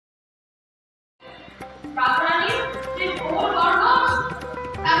রাধারানীর যে ঘোর গর্ব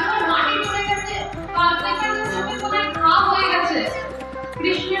একবার মাটি পড়ে গেছে, কালকের চোখে কোথায় ঘাম হয়ে গেছে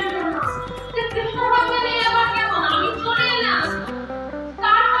কৃষ্ণের জন্য। কৃষ্ণ ভাবতে নেই আবার কেমন, আমি চলে এলাম,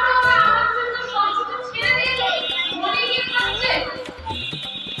 তারপরে ওরা আমার জন্য সবকিছু ছেড়ে দিয়ে মনে গিয়ে থাকছে।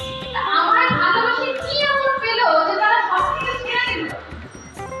 আমার ভালোবাসি কি এমন পেলো যে তারা সবকিছু ছেড়ে দিল?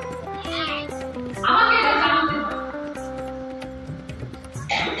 আমাকে এটা জানতে হবে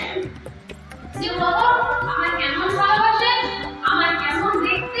যে বাবা আমার কেমন ভালোবাসে, আমার কেমন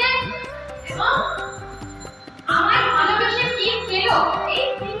দেখতে, এবং আমার ভালোবাসে কি পেলো। এই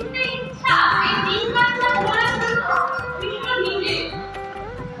তিনটে ইচ্ছা, এই তিন কাজটা পূরণের জন্য কৃষ্ণ নিজে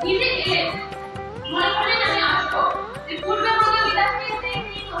এলেন। মনে করেন আমি আসবো যে পূর্বে বলে বিলাসে যে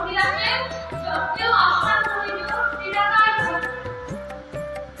তিন অভিলাষে সত্ত্বেও আশ্বাস করে দিল শ্রীরাধার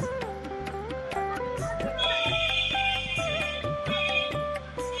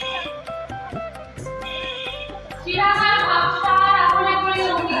শ্রীরাধার ভাবসার আপনে করে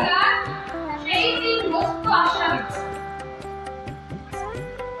অঙ্গীকার, সেই তিন বস্তু আশ্বাদিত।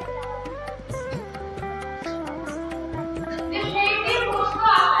 সেই তিন বস্তু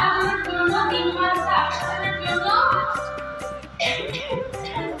আশ্বাদের জন্য, তিন মাস আশ্বাদের জন্য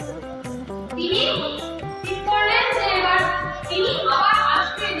তিনি ঠিক করলেন যে এবার তিনি আবার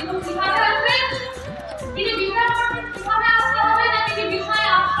আসবেন। এবং কিভাবে আসবেন? তিনি বিচার করবেন কিভাবে আসতে হবে, না তিনি বিষয়ে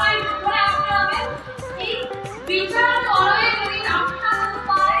আশ্রয় করে আসতে হবে। এই বিচার করে যদি রামসাধু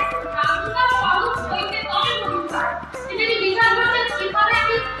পায়, রামটা স্বরূপ হইতে তবে মুক্তি পায়। তিনি বিচার করছেন কিভাবে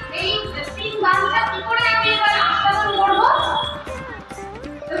আমি এই তিন বাঞ্ছা কি করে আমি এবার আস্বাদন করবো।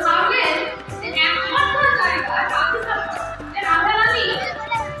 তো ভাবলেন যে একমাত্র জায়গা রাধিকা, যে রাধারানী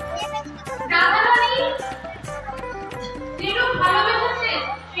যেরূপ ভালোবেসেছে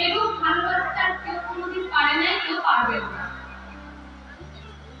সেরূপ ভালোবাসতে আর কেউ কোনোদিন পারে নাই, কেউ পারবে না।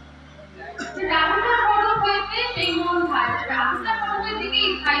 রাধিকার স্বরূপ হইতে সেই মন ধায়, রাধিকার স্বরূপের দিকেই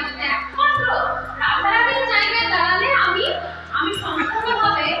ধায়। একমাত্র রাধারানীর জায়গায় দাঁড়ালে আমি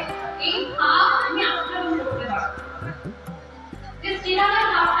সম্পূর্ণভাবে এই ভাব আমি আস্বাদন করতে পারবো। যে শ্রীরাধার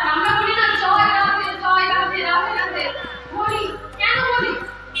ভাবটা আমরা বলি না জয় রাধে জয় রাধে রাধে রাধে, বলি কেন বলি?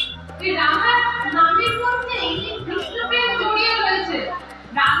 এই রাধার নামের মধ্যে এই কৃষ্ণপ্রেম জড়িয়ে রয়েছে।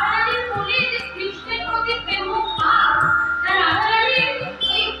 রাধারানীর মনে যে কৃষ্ণের প্রতি প্রেম ভাব, তা রাধারানীর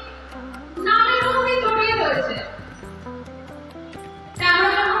এই নামের মধ্যে জড়িয়ে রয়েছে। আমরা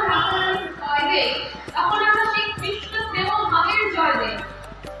যখন রাধারানীর জয় দেই, তখন আমরা সেই কৃষ্ণ প্রেম ভাবের জয় দেই।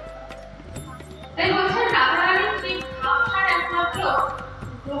 তাই বলছেন রাধারানীর সেই ভাবসার একমাত্র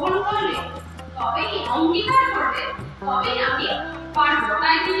গ্রহণ করলে, তবেই অঙ্গীকার করলে, তবেই আমি পারবো।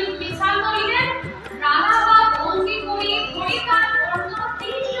 তাই তিনি সিদ্ধান্ত নিলেন রাধা বা অঙ্গী করি করিতার অন্য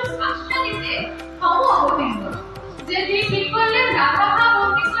 ৩০০ ভাষা দিতে সম অবতীর্ণ। যে তিনি ঠিক করলেন রাধা ভাব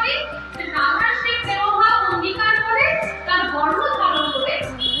অঙ্গী করি, রাধার সেই প্রেম ভাব অঙ্গীকার করে তার বর্ণ ধারণ করে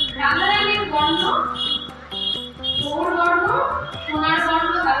রাধারানীর বর্ণ গৌর বর্ণ, সোনার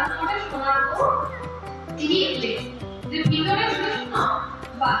বর্ণ ধারণ করে সোনার গৌর তিনি এলেন। যে ভিতরে কৃষ্ণ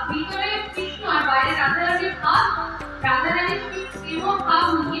বা ভিতরে কৃষ্ণ আর বাইরে রাধারানীর ভাব, রাধারানীর সেই প্রেম ভাব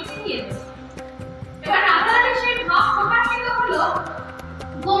নিয়ে তিনি এলেন। এবার রাধারানীর সেই ভাব প্রকাশিত হলো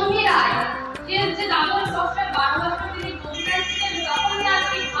গম্ভীরায়। যে দ্বাদশ বর্ষের 12 বছর তিনি গম্ভীরায় ছিলেন, তখন তার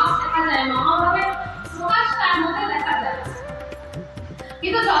সেই ভাব দেখা যায়, মহাভাবের প্রকাশ তার মধ্যে দেখা যায়।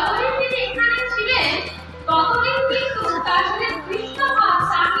 কিন্তু যতদিন তিনি এখানে ছিলেন, ততদিন কিন্তু তার সাথে কৃষ্ণ ভাব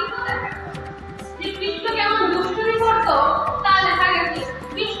তার কিন্তু দেখা যায়। যে কৃষ্ণ কেমন দুষ্টুমি করতো তা দেখা গেছে।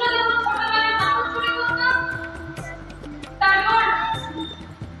 কৃষ্ণ যেমন ছোটবেলায় পাথর চুরি করতো, তারপর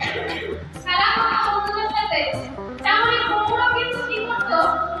খেলা করতো বন্ধুদের সাথে, তেমনই গৌরও কিন্তু কি করতো,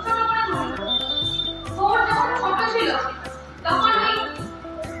 ছোট করে ধরতো। গৌর যখন ছোট ছিল তখন এই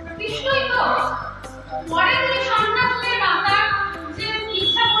কৃষ্ণই তো পরে তিনি সন্ন্যাস হয়ে রাধার যে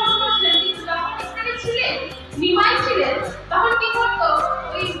ইচ্ছা পূরণ করেছিলেন। কিন্তু যখন এখানে ছিলেন, নিমাই ছিলেন, তখন কি করতো,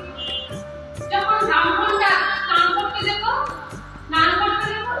 ওই যখন ব্রাহ্মণরা স্নান করতে যেত,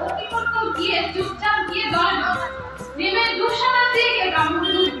 ও কি করতো, গিয়ে চুপচাপ গিয়ে দলে নেমে দুঃসাহস দিয়ে গিয়ে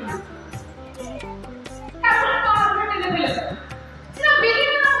ব্রাহ্মণের দুধ দিত। তারপরে তো আমরা টেনে ফেলে দেয়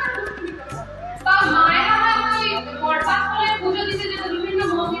বিভিন্ন বা মায়েরা ওই বরপাত করে পুজো দিতে যেত, বিভিন্ন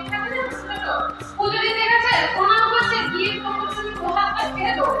মন্দির থাকে না, ছোট পুজো দিতে গেছে, প্রণাম করছে, গিয়ে প্রথমে প্রসাদটা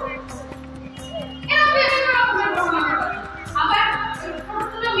খেয়ে দৌড়বে। এরা বিভিন্ন রকমের ঘটনা ঘটে। আবার ছোট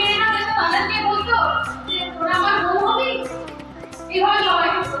ছোট মেয়েরা যেত, তাদেরকে বলতো যে তোরা আমার বউ হবি, এইভাবে সবাই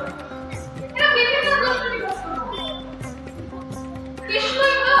এরা বিভিন্ন দুষ্টুমি করতো।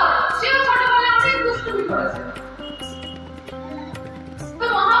 কৃষ্ণই তো সেও ছোটবেলায় অনেক দুষ্টুমি করেছে। তো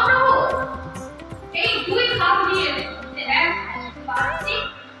মহাপ্রভু এই দুই ভাব নিয়ে, এক বাহ্যিক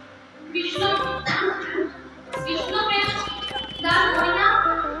কৃষ্ণ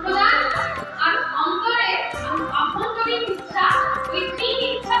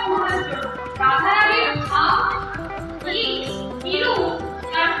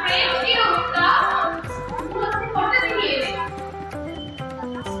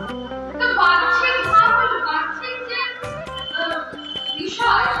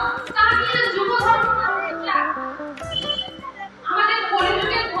বিষয় তা নিয়ে যুব ধর্ম আমাদের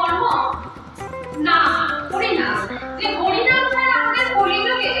কলিযুগের ধর্ম না হরিনাম, যে হরিনাম ছাড়া আমাদের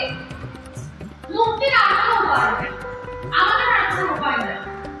কলিযুগে মুক্তির আর কোনো উপায় নেই, আমাদের আর কোনো উপায় নেই।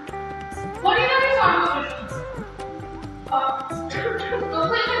 হরিনামই সর্বশ্রেষ্ঠ।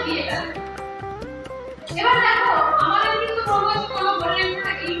 এবার দেখো আমাদের কিন্তু কোনো বললেন না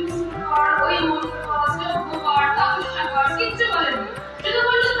এই মন্ত্র কর, ওই মন্ত্র কর, যজ্ঞ কর, তপস্যা কর, কিচ্ছু বলেনি। শুধু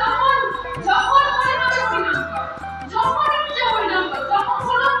বললো যখন মনে হবে হরিনাম কর, যখন ইচ্ছে হরিনাম কর, যখন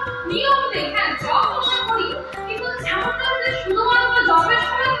কোনো নিয়ম নেই। হ্যাঁ, জপ আমরা করি, কিন্তু এমন না যে শুধুমাত্র জপের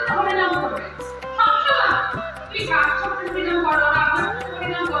সময় হরিনাম করবে। সবসময় তুমি কাজ করতে হরিনাম করো, রান্না করতে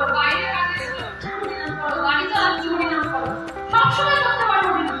হরিনাম করো, বাইরে কাজে হরিনাম করো, গাড়ি চালাচ্ছি হরিনাম করো, সবসময় করতে পারো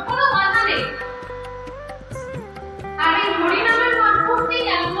হরিনাম, কোনো বাধা নেই। আর এই হরিনামের মাধ্যমেই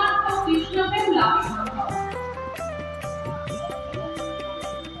একমাত্র কৃষ্ণ প্রেম লাভ সম্ভব।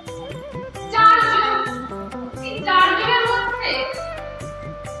 চার যুগের মধ্যে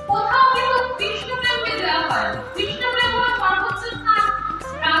কোথাও কিন্তু কৃষ্ণ প্রেমকে দেওয়া হয়। কৃষ্ণ প্রেম হলো সর্বোচ্চ স্থান,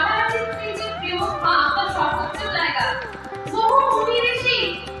 রাধারানীর যে প্রেম ভাব তার সর্বোচ্চ জায়গা। বহু মুনি ঋষি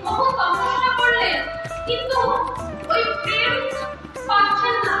বহু তপস্যা করলেন, কিন্তু ওই প্রেম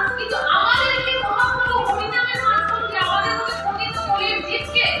পাচ্ছেন না। কিন্তু আমাদের এই মহাপ্রভু হরিনামের মাধ্যম দিয়ে আমাদের মধ্যে পতিত কলির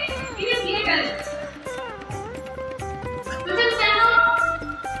জীবকে তিনি দিয়ে গেলেন। বুঝলেন কেন?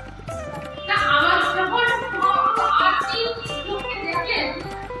 না আমার যখন মহাপ্রভু আর তিন লোককে দেখলেন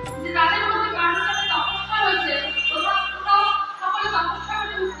যে তাদের মধ্যে কারোর কাছে তপস্যা হয়েছে, ওরাও সকলে তপস্যা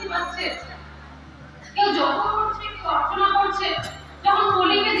করে মুক্তি পাচ্ছে, কেউ যজ্ঞ করছে, কেউ অর্চনা করছে। যখন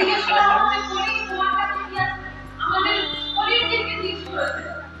কলিকে জিজ্ঞেস করা হচ্ছে কলি তোমার কাছে কি আছে, আমাদের কলির দিকে জিজ্ঞেস করেছে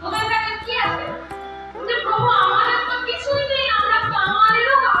ওদের কাছে কি আছে, যে প্রভু আমাদের তো কিছুই নেই, আমরা তো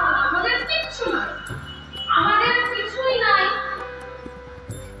আমাদেরও কারণ, আমাদের কিচ্ছু নাই, আমাদের কিছুই নাই,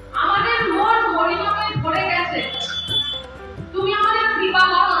 আমাদের মন হরিনামে ভরে গেছে, তুমি আমাদের কৃপা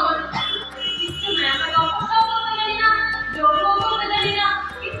করো, আমাদের কিচ্ছু নাই, আমরা তপস্যাও করতে জানি না, যজ্ঞ করতে জানি না,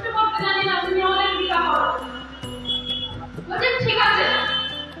 কিচ্ছু করতে জানি না, তুমি আমাদের কৃপা করো। বলছেন ঠিক আছে।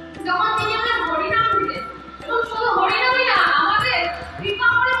 যখন তিনি আমাদের হরিনাম দিলেন, এবং শুধু হরিনামই না, আমাদের কৃপা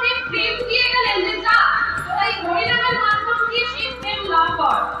করে সেই প্রেম দিয়ে গেলেন যে যা তোরা এই হরিনামের মাধ্যম দিয়ে সেই প্রেম লাভ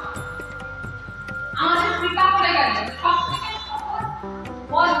কর। আমাদের কৃপা করে গেলেন। সব থেকে সহজ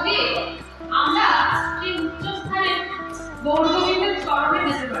পথ দিয়ে আমরা সেই উচ্চস্থানে গৌর গোবিন্দের চরণে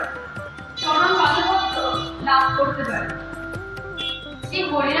যেতে পারি, চরণ পাদপদ্ম লাভ করতে পারি সেই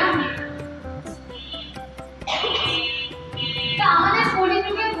হরিনাম দিয়ে। আমাদের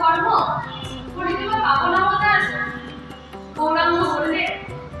কলিযুগের ধর্ম, কলিযুগের পাবনাবতার গৌরাঙ্গ বললে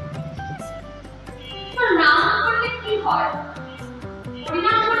নাম করলে কি হয়,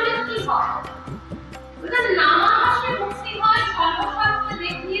 হরিনাম করলে কি হয়? নামাহাসে মুক্তি হয়, সর্বশাস্ত্রে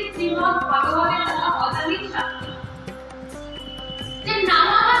দেখিয়ে শ্রীমদ্ ভাগবতের কথা অজামিত সাক্ষী যে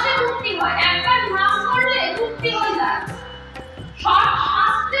নামাহাসে মুক্তি হয়। একবার নাম করলে মুক্তি হয়ে যায়। সব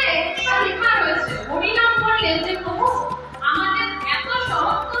শাস্ত্রে তা লেখা রয়েছে, হরিনাম করলে যে প্রভু আমাদের এত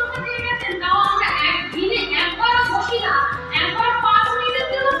সহজ দিয়ে গেছেন, তাও আমরা একদিনে একবারও বসি না, একবার 5 মিনিটের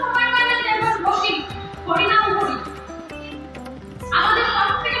জন্য সময় পাই না যে একবার বসি হরিনাম করি। আমাদের সব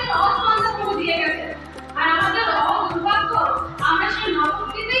থেকে সহজ পন্থা প্রভু দিয়ে গেছে। আর আমাদের দুর্ভাগ্য, আমরা সেই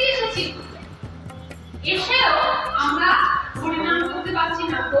নবদ্বীপেই এসেছি, এসেও আমরা হরিনাম করতে পারছি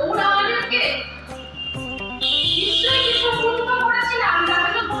না। গৌর আমাদেরকে নিশ্চয়ই কিছু গুরুত্ব করেছিলাম,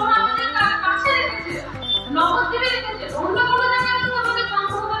 যাতে গৌর আমাদের কাছে রেখেছে, নবদ্বীপে রেখেছে। অন্য কোনো জায়গায় তো আমাদের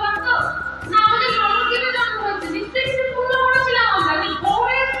জন্ম হতে পারত না, আমাদের নবদ্বীপে জন্ম হয়েছে। নিশ্চয়ই কিছু পূর্ণ করেছিলাম আমরা, যে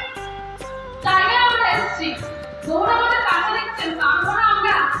গৌরের জায়গায় আমরা এসেছি, গৌর আমাদের কাছে রেখেছেন। তারপরে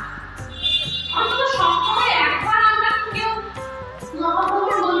আমরা অন্তত সপ্তাহে একবার আমরা কেউ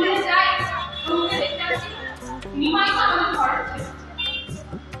মহাপ্রভুর মন্দিরে যাই, প্রভুকে দেখতে আসি, নিমাইকা আমাদের ঘরে ছিল।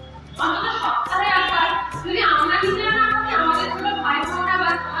 অন্তত সপ্তাহে একবার যদি আমরা নিজেরা না করি, আমাদের ছোট ভাই বোনেরা বা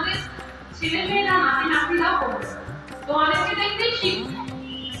আমাদের ছেলে মেয়েরা, নাতি নাতিরাও করবে, তোমাদেরকে দেখতেই শিখবে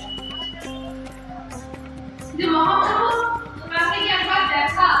যে মহাপ্রভু কাছে গিয়ে একবার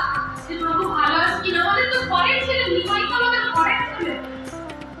দেখা যে প্রভু ভালো আছে কিনা। আমাদের তো ঘরের ছেলে, নিমাইকা আমাদের ঘরের ছেলে,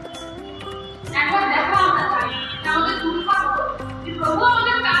 একবার দেখা আমরা চাই। আমাদের দুর্ভাগ্য যে প্রভু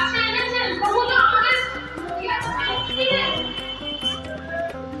আমাদের কাছে এনেছেন, প্রভু তো আমাদের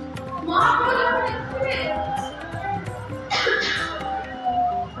মহাপ্রভু যখন এসেছিলেন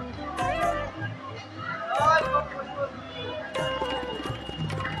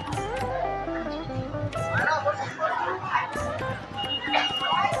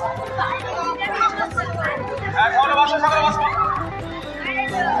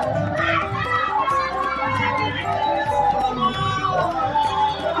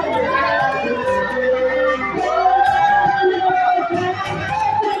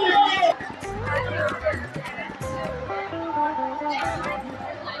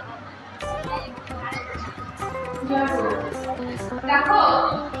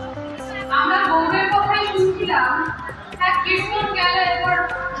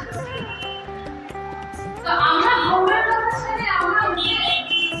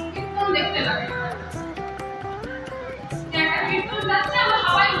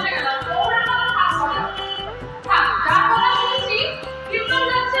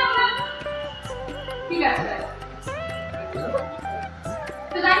আছে।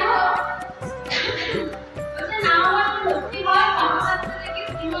 তো যাই হোক, নাম মুক্তি হয় সংসার থেকে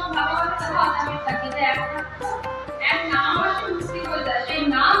শ্রীমদ ভাগবত কথা থাকে যে এক নাম আসে মুক্তি হয়ে যায়। সেই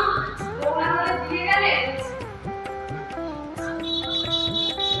নাম ওখানে দিয়ে গেলে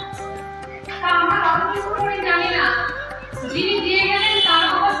আমরা অনেক করে জানি না, যিনি দিয়ে গেলেন তার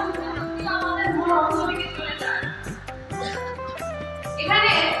কথা শুনতে শুনতে আমাদের মন অন্যদিকে চলে যায়।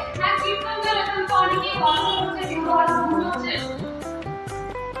 এখানে এক কীর্তনদের এখন তো অনেকেই গল্প করছে, বিবাহ হচ্ছে,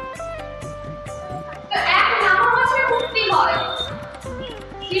 তো এক নাম আছে মুক্তি হয়।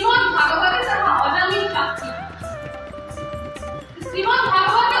 শ্রীমদ ভাগবতে তাহা অজামিল সাক্ষী। শ্রীমদ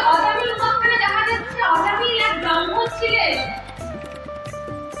ভাগবতে অজামিল মাত্রায় দেখা যাচ্ছে অজামিল এক ব্রাহ্মণ ছিলেন,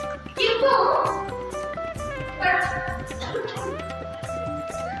 কিন্তু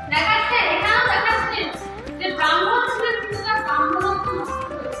দেখাচ্ছে এখানেও দেখাচ্ছে যে ব্রাহ্মণ ছিলেন কিন্তু তার ব্রাহ্মণত্ব নষ্ট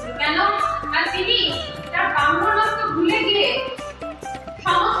হয়েছিল। কেন? আর তিনি তার ব্রাহ্মণত্ব ভুলে গিয়ে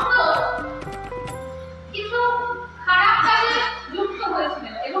সমস্ত কিছু খারাপ কাজে যুক্ত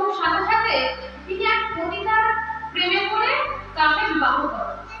হয়েছিলেন এবং সাথে সাথে তিনি এক পতিতার প্রেমে পড়ে তাকে বিবাহ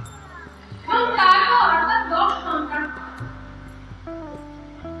করেন এবং তারপর তার 10 সন্তান।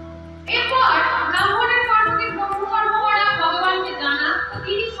 এরপর ব্রাহ্মণের কর্মকে ব্রহ্মকর্ম করা, ভগবানকে জানা, তো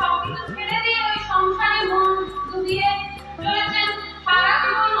তিনি সবকিছু ছেড়ে দিয়ে ওই সংসারে মন দিয়ে চলেছেন, সারা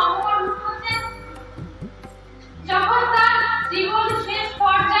জীবন অপকর্ম করছেন। যখন তার জীবন শেষ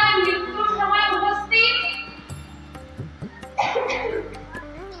পর্যায়ে মৃত্যুর সময় উপস্থিত,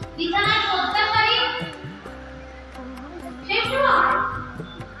 বিছানায় শয্যাশায়ী, সেই সময়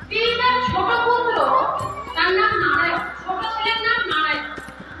তিনি তার ছোট পুত্র, তার নাম নারায়ণ, ছোট ছেলের নাম নারায়ণ,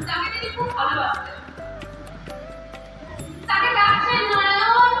 তাকে তিনি খুব ভালোবাসতেন। তাকে ডাকছেন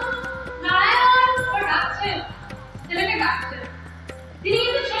নারায়ণ নারায়ণ করে ডাকছেন, ছেলেকে ডাকছেন। তিনি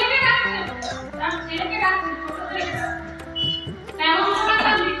কিন্তু ছেলেকে ডাকছেন, তার ছেলেকে ডাকছেন, ছোট ছেলেকে ডাকছেন। এমন সময়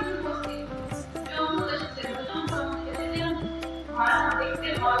তার মৃত্যু উপস্থিত। যমদূত এসেছেন, ভাড়া দেখতে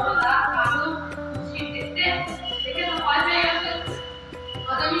বড় বড় দাঁত, কালো মুশকিল দেখতে, দেখে তো ভয় পেয়ে গেছে,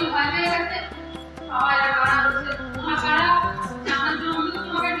 অজামিল ভয় পেয়ে গেছে। সবাই কারা বলছে, তোমার কারা? আমার যমদূত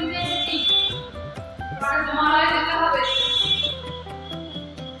তোমাকে নিতে এসেছি, তোমাকে জমালয়ে যেতে হবে।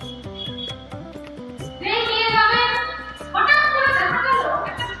 নিয়ে যাবে, হঠাৎ করে দেখা গেল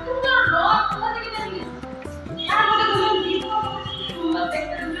একটা সুন্দর রথ কোথা থেকে দাঁড়িয়ে, তার মধ্যে দুজন দীর্ঘ সুন্দর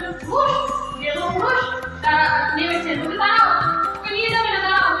দেখতে দুজন পুরুষ, দেবপুরুষ তারা নেমেছেন। বলে দাঁড়াও, ওকে নিয়ে যাবে না,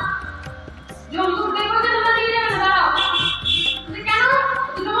 দাঁড়াও। যমদূত দেখো যে তোমরা নিয়ে যাবে না, দাঁড়াও। কেন?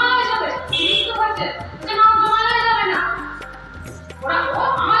 জমালয়ে যাবে, মৃত্যু হয়েছে, যে না জমালয়ে যাবে না, ওরা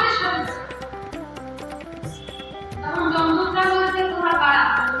আমাদের সাথে। তখন যমদূতরা বলছে, তোমরা কারা?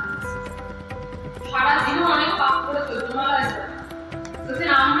 সারা দিনও অনেক পাপ করেছো, জমালয়ে যাবে। বলছেন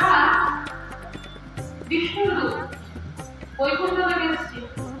আমরা বিষ্ণুর দূত, বৈকুণ্ঠ থেকে এসেছি,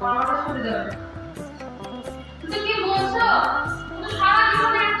 আমাদের সাথে যাবে। কি বলছো? সারা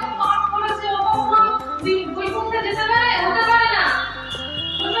জীবনে এত পাপ করেছে, ও কখনো বৈকুণ্ঠে যেতে পারে? হতে পারে না।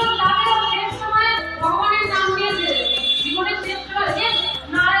 তাকে শেষ সময় ভগবানের নাম নিয়েছে, জীবনের শেষ সময় যে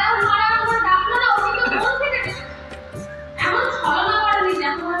নারায়ণ নারায়ণ করে ডাকলো না, ওকে কেউ মন থেকে ডেকেছে। এমন ছলনা করেনি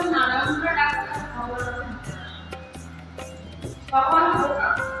যেমন আমি নারায়ণ করে ডাকতে ভগবান বোকা।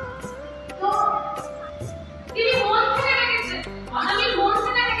 তো তিনি মন থেকে ডেকেছে, আমি মন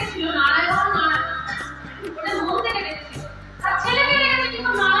থেকে ডেকেছিল নারায়ণ নারায়ণ, ওটা মন থেকে ডেকেছিল। আর ছেলেকে ডেকেছে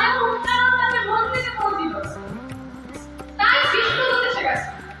কিন্তু নারায়ণ উচ্চারণ তাকে মন থেকে পৌঁছিল। তাই বিষ্ণু দূত এসে গেছে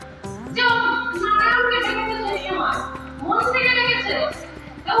যে নারায়ণকে ডেকেছে, সেই সময় মন থেকে ডেকেছে,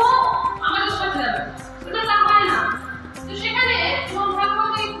 তো ও আমাদের সাথে যাবে। ওটা তা হয় না। তো সেখানে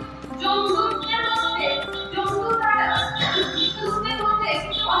ভাগবতী যমদূতের মধ্যে, যমদূত আর বিষ্ণুদূতের মধ্যে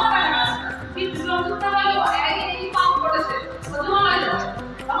কিছু কথা কাটাকাটি। যমদূতটা বলো এই পাপ করেছে, জমালয়ে যাবে।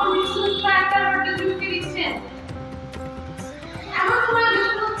 তখন বিষ্ণুদূতটা একটা যুক্তি দিচ্ছেন। এমন সময়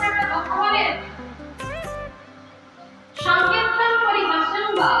বিষ্ণুদূতটা একটা কথা বলেন, সংকীর্তন করি ভাষণ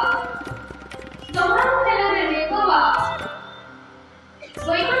বা তোমার ছেলেদের রেখো বা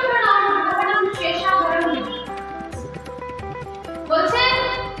বৈকুণ্ঠ নাম ভগবান শেষা বরণ। বলছেন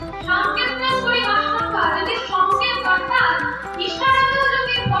সংকীর্তন করি ভাষণ বা, যদি সংকেত অর্থাৎ ইশারাতেও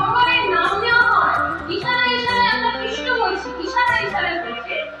যদি ভগবানের নাম নেওয়া হয়, ইশারায় ইশারায় আমরা কৃষ্ণ বলছি, ইশারায় ইশারায়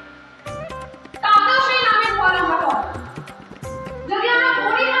বলছি, তাতেও সেই নামের ফল আমরা পাবো। যদি আমরা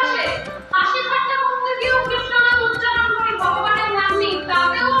পরিহাসে হাসি ঠাট্টা করতে গিয়েও কৃষ্ণ নাম উচ্চারণ করি, ভগবানের নাম নিই,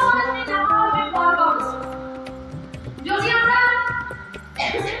 তাতেও আমরা সেই নামের ফল পাবো। যদি আমরা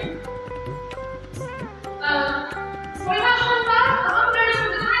পরিহাসন বা অহংকারের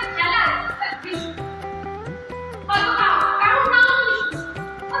মধ্যে খেলায় কৃষ্ণ, হয়তো কারণ নাম কৃষ্ণ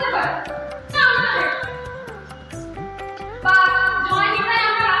হতে পারে,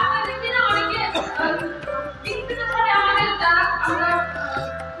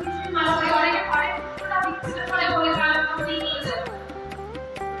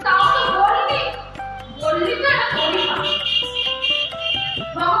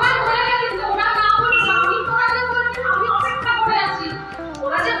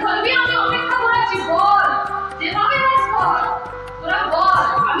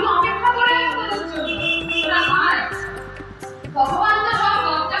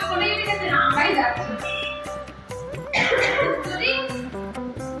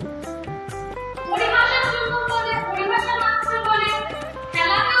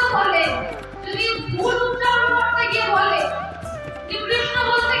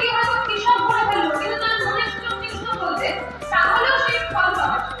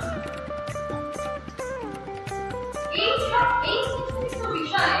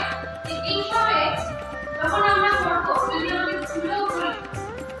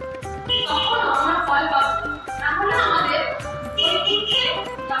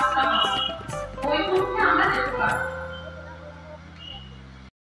 পারো।